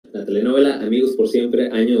la telenovela Amigos por Siempre,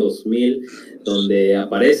 año 2000, donde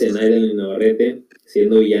aparece naidellyn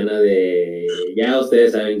siendo villana de, ya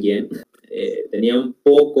ustedes saben quién. Tenía un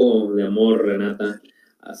poco de amor Renata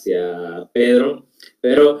hacia Pedro,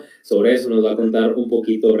 pero sobre eso nos va a contar un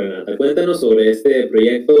poquito Renata. Cuéntanos sobre este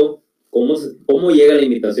proyecto, cómo llega la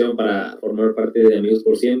invitación para formar parte de Amigos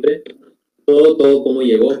por Siempre, todo cómo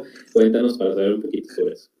llegó. Cuéntanos para saber un poquito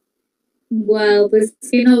sobre eso. Wow, pues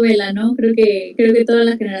qué novela, ¿no? Creo que toda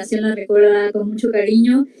la generación la recuerda con mucho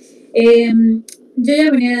cariño. Yo ya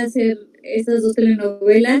venía de hacer estas dos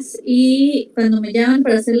telenovelas y cuando me llaman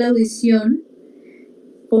para hacer la audición,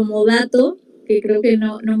 como dato, que creo que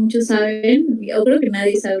no muchos saben, o creo que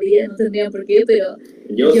nadie sabría, no tendría por qué, pero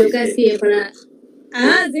yo sí casteé para...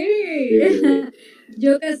 ¡Ah, sí!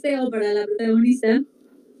 Yo casteo para la protagonista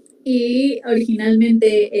y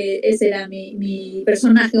originalmente ese era mi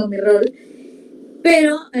personaje o mi rol,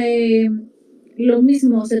 pero lo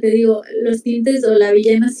mismo, o sea, te digo, los tintes o la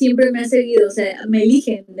villana siempre me ha seguido, o sea, me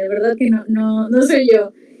eligen, de verdad que no soy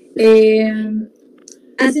yo.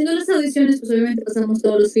 Haciendo las audiciones, pues obviamente pasamos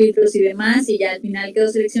todos los filtros y demás, y ya al final quedo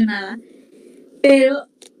seleccionada, pero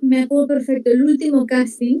me acuerdo perfecto, el último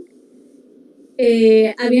casting,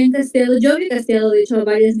 yo había casteado de hecho a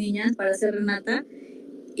varias niñas para ser Renata,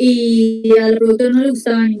 y al productor no le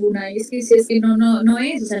gustaba ninguna, y es que es que no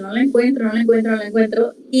es, o sea, no la encuentro,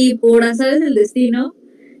 y por azares del destino,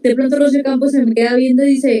 de pronto Rocío Campos se me queda viendo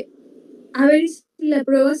y dice, a ver si la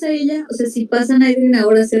pruebas a ella, o sea, si pasa naidellyn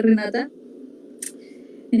ahora a ser Renata.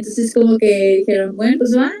 Entonces como que dijeron, bueno,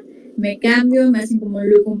 pues va, me cambio, me hacen como un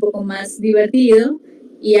look un poco más divertido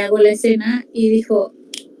y hago la escena y dijo,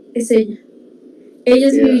 es ella. Ella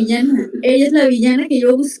es mi villana, ella es la villana que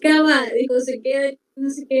yo buscaba. Dijo, se queda, no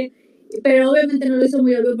sé qué. Pero obviamente no lo hizo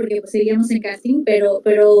muy obvio porque pues, seguíamos en casting,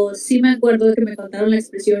 pero sí me acuerdo de que me contaron la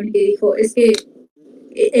expresión y que dijo, es que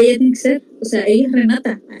ella tiene que ser, o sea, ella es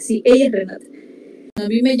Renata, así, ella es Renata. Cuando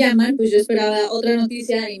a mí me llaman, pues yo esperaba otra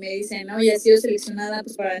noticia y me dicen, no, ya has sido seleccionada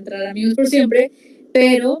pues para entrar a Amigos por Siempre,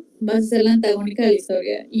 pero vas a ser la antagónica de la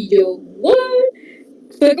historia. Y yo, ¿what?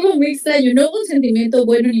 Fue como muy extraño, no hubo un sentimiento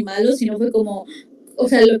bueno ni malo, sino fue como, o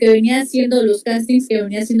sea, lo que venía haciendo, los castings que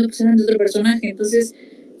venía haciendo, pues eran de otro personaje. Entonces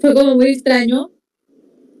fue como muy extraño,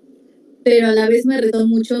 pero a la vez me retó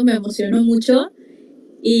mucho, me emocionó mucho.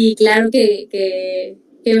 Y claro que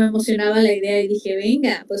me emocionaba la idea y dije,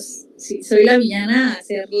 venga, pues si soy la villana, a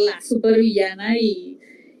ser la super villana y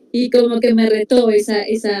como que me retó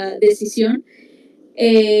esa decisión.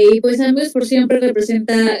 Y pues Amigos por Siempre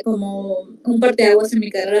representa como un parteaguas en mi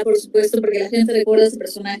carrera, por supuesto, porque la gente recuerda a ese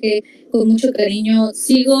personaje con mucho cariño.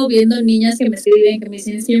 Sigo viendo niñas que me escriben, que me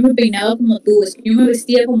dicen, es que yo me peinaba como tú, es que yo me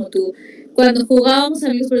vestía como tú. Cuando jugábamos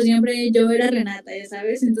Amigos por Siempre, yo era Renata, ya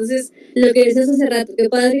sabes. Entonces, lo que decías hace rato, qué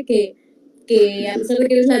padre que a pesar de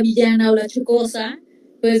que eres la villana o la chocosa,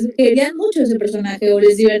 pues querían mucho ese personaje o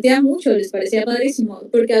les divertía mucho, les parecía padrísimo,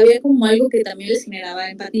 porque había como algo que también les generaba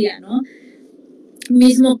empatía, ¿no?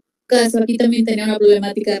 Mismo caso, aquí también tenía una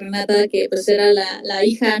problemática Renata, que pues era la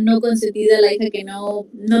hija no consentida, la hija que no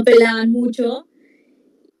pelaban mucho,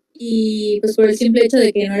 y pues por el simple hecho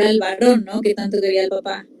de que no era el varón, ¿no? Que tanto quería el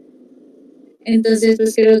papá. Entonces,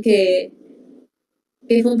 pues creo que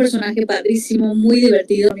fue un personaje padrísimo, muy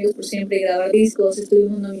divertido. Amigos por Siempre, grabar discos,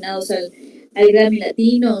 estuvimos nominados al Grammy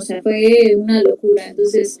Latino, o sea, fue una locura.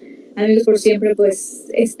 Entonces, Amigos por Siempre, pues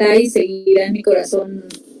está y seguirá en mi corazón,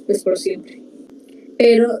 pues por siempre.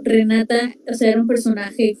 Pero Renata, o sea, era un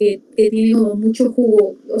personaje que tiene como mucho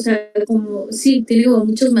jugo, o sea, como, sí, tiene como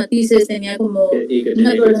muchos matices, tenía como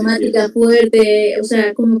una problemática fuerte, o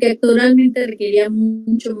sea, como que actoralmente requería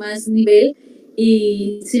mucho más nivel,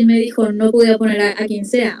 y sí me dijo, no podía poner a quien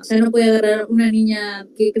sea, o sea, no podía agarrar una niña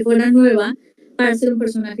que fuera nueva para hacer un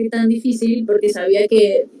personaje tan difícil porque sabía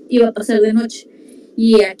que iba a pasar de noche.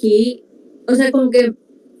 Y aquí, o sea, como que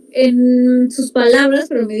en sus palabras,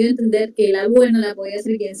 pero me dio a entender que la buena la podía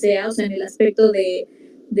hacer quien sea, o sea, en el aspecto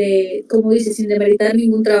como dice, sin demeritar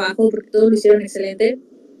ningún trabajo, porque todos lo hicieron excelente,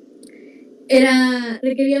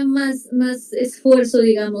 requería más esfuerzo,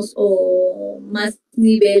 digamos, o más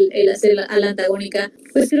nivel el hacer a la antagónica.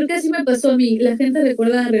 Pues creo que así me pasó a mí. La gente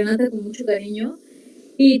recuerda a Renata con mucho cariño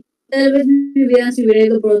y tal vez si hubiera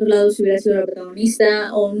ido por otro lado, si hubiera sido la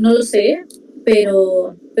protagonista, o no lo sé,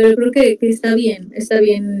 pero creo que está bien,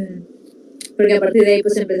 porque a partir de ahí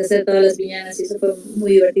pues empecé a hacer todas las villanas y eso fue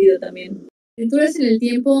muy divertido también. Aventuras en el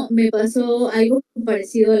tiempo me pasó algo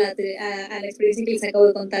parecido a la experiencia que les acabo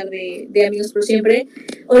de contar de Amigos por Siempre.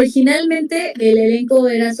 Originalmente el elenco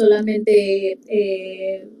era solamente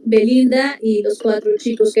Belinda y los cuatro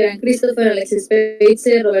chicos que eran Christopher, Alexis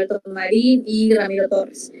Peitze, Roberto Marín y Ramiro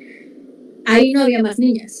Torres. ahí no había más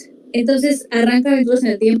niñas. Entonces arranca Aventuras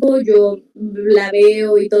en el Tiempo, yo la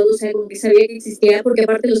veo y todo, o sea, como que sabía que existía, porque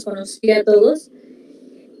aparte los conocía a todos.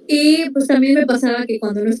 Y pues también me pasaba que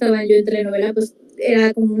cuando no estaba yo en telenovela, pues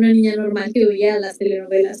era como una niña normal que veía las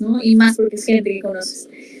telenovelas, ¿no? Y más porque es gente que conoces.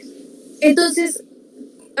 Entonces,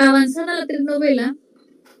 avanzada la telenovela,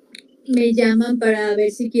 me llaman para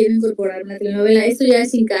ver si quiero incorporar una telenovela. Esto ya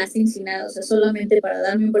es sin casting, sin nada, o sea, solamente para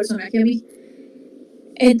darme un personaje a mí.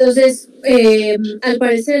 Entonces, al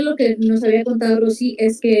parecer lo que nos había contado Rosy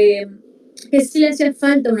es que sí le hacía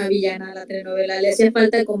falta una villana a la telenovela, le hacía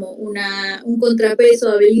falta como un contrapeso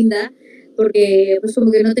a Belinda, porque pues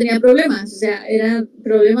como que no tenía problemas, o sea, eran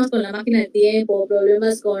problemas con la máquina del tiempo,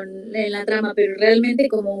 problemas en la trama, pero realmente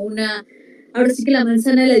como ahora sí que la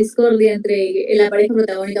manzana de la discordia entre la pareja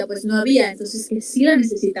protagónica pues no había, entonces que sí la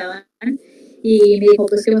necesitaban, y me dijo,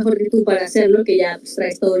 pues qué mejor que tú para hacerlo, que ya pues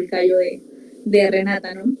traes todo el callo de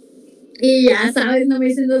Renata, ¿no? Y ya sabes, no me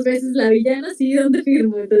dicen dos veces la villana, sí, ¿dónde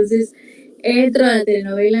firmo? Entonces entro a la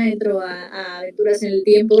telenovela, entro a Aventuras en el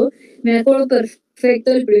Tiempo. Me acuerdo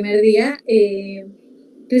perfecto el primer día.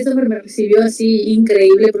 Christopher me recibió así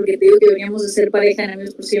increíble porque te digo que veníamos a ser pareja en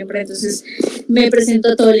Amigos por Siempre, entonces me presentó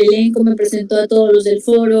a todo el elenco, me presentó a todos los del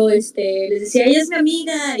foro, les decía, ella es mi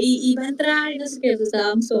amiga y va a entrar y no sé qué,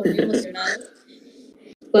 estábamos como muy emocionados.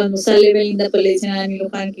 Cuando sale Belinda, pues le dicen a Dani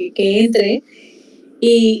Luján que entre,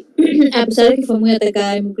 y a pesar de que fue muy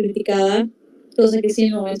atacada y muy criticada, cosa que sí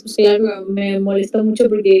en momentos, pues claro, me molestó mucho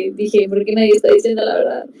porque dije, ¿por qué nadie está diciendo la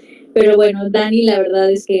verdad? Pero bueno, Dani la verdad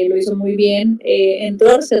es que lo hizo muy bien,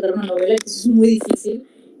 entró a rescatar una novela, que eso es muy difícil.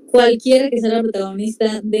 Cualquiera que sea la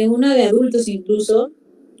protagonista, de una de adultos incluso,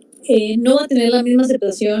 no va a tener la misma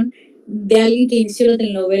aceptación de alguien que inició la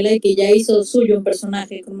telenovela y que ya hizo suyo un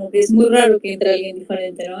personaje, como que es muy raro que entre alguien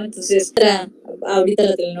diferente, ¿no? Entonces, ahorita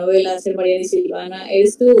la telenovela, ser Mariana y Silvana,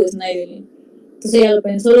 ¿eres tú o es naidellyn? Entonces ella lo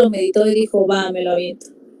pensó, lo meditó y dijo, va, me lo aviento.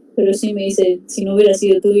 Pero sí me dice, si no hubiera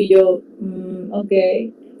sido tú y yo, ok,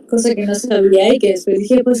 cosa que no sabía y que después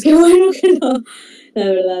dije, pues qué bueno que no.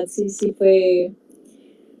 La verdad, sí, sí fue,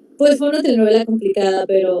 pues fue una telenovela complicada,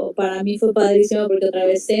 pero para mí fue padrísimo porque otra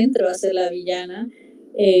vez entro a ser la villana.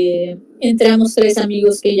 Entramos tres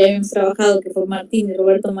amigos que ya habíamos trabajado, que fue Martín y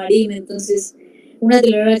Roberto Marín, entonces una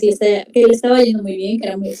telenovela que le estaba yendo muy bien, que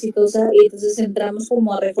era muy exitosa, y entonces entramos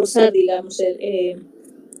como a reforzar, digamos,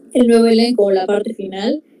 el nuevo elenco, la parte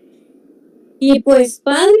final. Y pues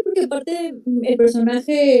padre, porque aparte el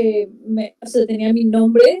personaje, o sea, tenía mi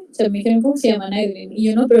nombre, o sea, me dijeron, ¿cómo se llama? Naidellyn. Y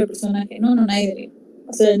yo no, pero el personaje, no, Naidellyn.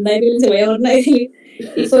 O sea, Naidellyn se va a llamar Naidellyn.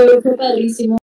 Y fue padrísimo.